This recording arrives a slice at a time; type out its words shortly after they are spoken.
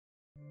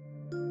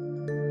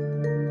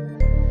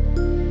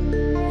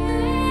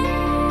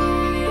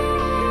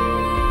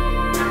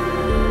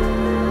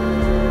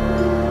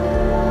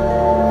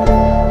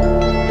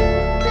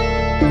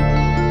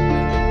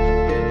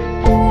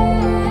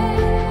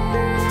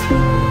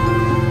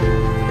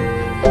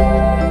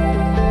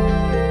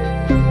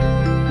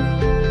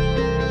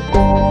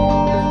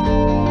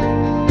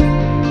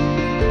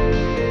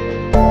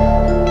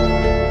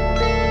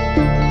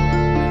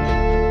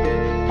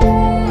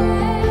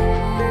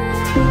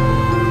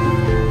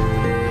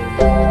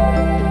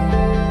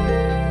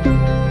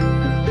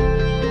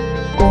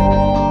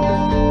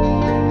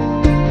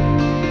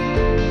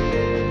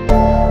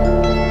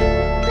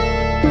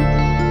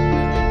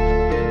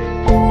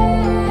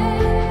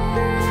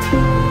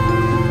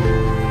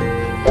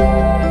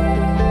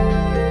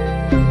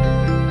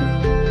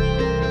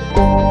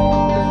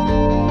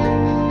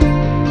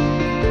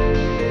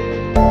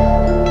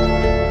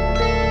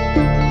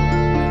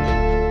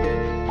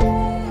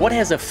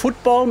has a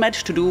football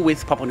match to do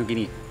with Papua-New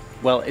Guinea.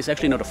 Well, it's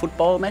actually not a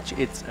football match,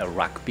 it's a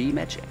rugby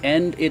match,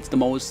 and it's the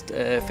most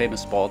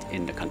famous sport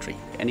in the country.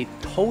 And it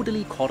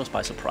totally caught us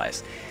by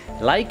surprise,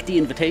 like the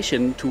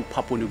invitation to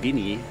Papua-New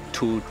Guinea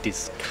to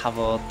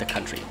discover the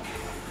country.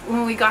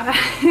 When we got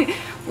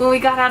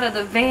out of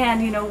the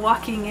van, you know,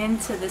 walking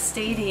into the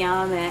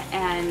stadium,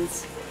 and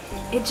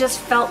it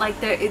just felt like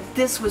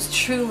this was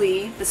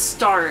truly the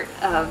start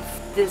of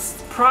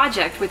this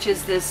project, which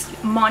is this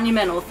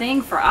monumental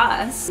thing for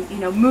us, you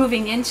know,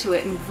 moving into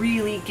it and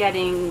really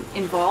getting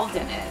involved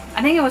in it.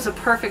 I think it was a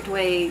perfect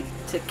way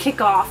to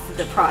kick off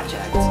the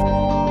project.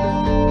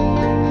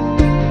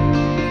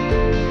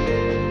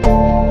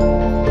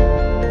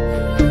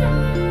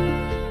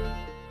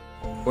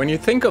 When you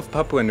think of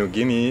Papua-New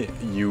Guinea,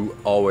 you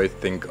always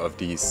think of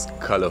these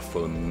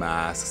colorful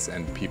masks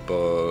and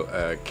people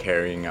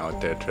carrying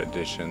out their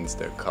traditions,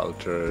 their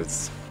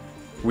cultures.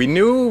 We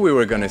knew we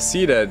were going to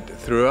see that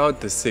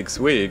throughout the 6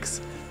 weeks.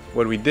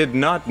 What we did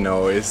not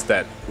know is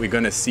that we're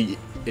going to see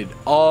it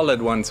all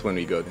at once when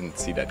we go and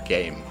see that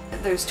game.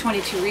 There's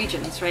 22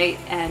 regions, right?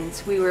 And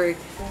we were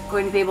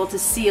going to be able to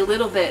see a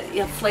little bit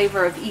of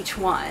flavor of each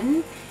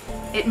one.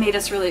 It made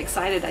us really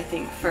excited, I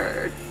think,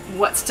 for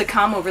what's to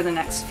come over the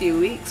next few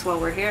weeks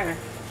while we're here.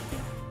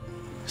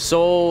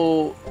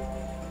 So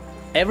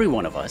every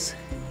one of us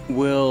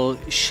will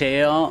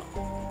share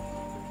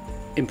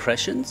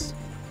impressions,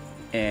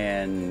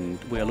 and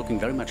we are looking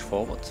very much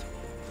forward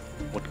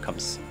what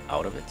comes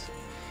out of it.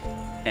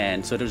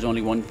 And so there's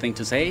only one thing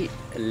to say: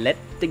 let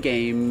the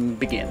game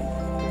begin.